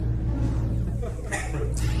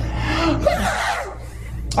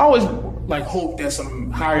I always like hope that some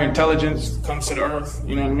higher intelligence comes to the earth,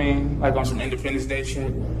 you know what I mean? Like on some Independence Day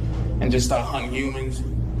shit, and just start hunting humans.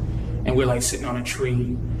 And we're like sitting on a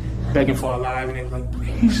tree, begging for our life, and they're like,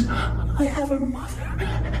 please, I have a mother,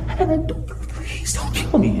 and I don't, please don't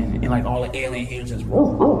kill me. And like all the alien here just, and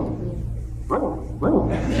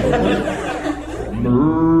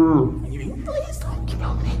you mean, please don't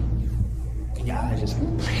kill me. And your eyes just,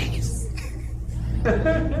 please.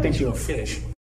 Thinks you're a fish.